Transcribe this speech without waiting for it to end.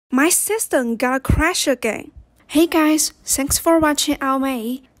My system got a crash again. Hey guys, thanks for watching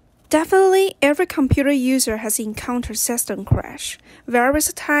AOMEI. Definitely every computer user has encountered system crash, virus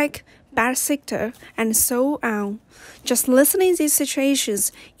attack, bad sector, and so on. Just listening these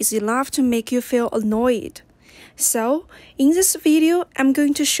situations is enough to make you feel annoyed. So, in this video, I'm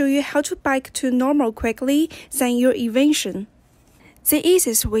going to show you how to back to normal quickly than your invention. The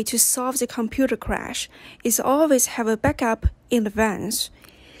easiest way to solve the computer crash is always have a backup in advance.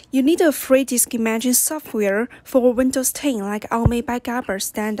 You need a free disk imaging software for Windows 10 like AOMEI Backupper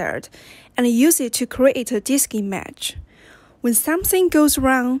Standard and use it to create a disk image. When something goes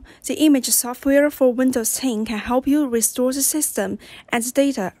wrong, the image software for Windows 10 can help you restore the system and the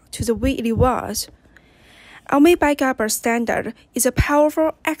data to the way it was. AOMEI Backupper Standard is a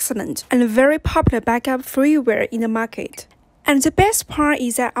powerful, excellent, and very popular backup freeware in the market. And the best part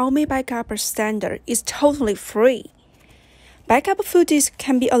is that AOMEI Backupper Standard is totally free. Backup full disk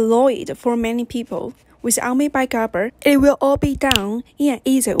can be annoyed for many people. With AOMEI Backupper, it will all be done in an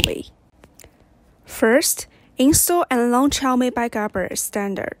easy way. First, install and launch AOMEI Backupper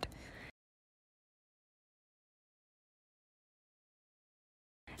Standard.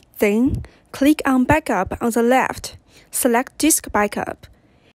 Then, click on Backup on the left. Select Disk Backup.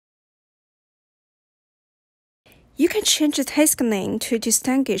 You can change the task name to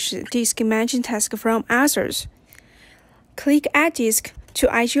distinguish the disk imaging task from others. Click Add Disk to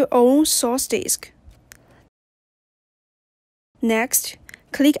add your own source disk. Next,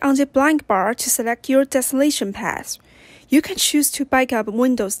 click on the blank bar to select your destination path. You can choose to back up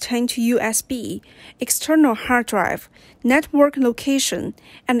Windows 10 to USB, external hard drive, network location,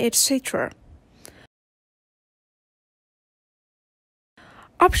 and etc.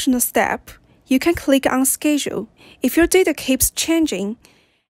 Optional step, you can click on Schedule if your data keeps changing,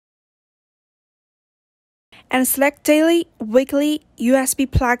 and select daily, weekly, USB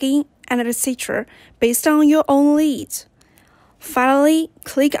plugin, and etc. based on your own needs. Finally,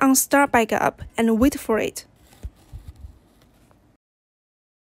 click on Start Backup and wait for it.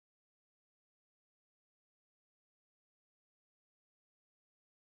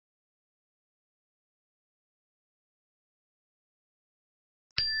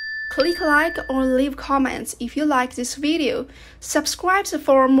 Click like or leave comments if you like this video. Subscribe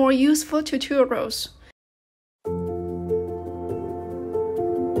for more useful tutorials.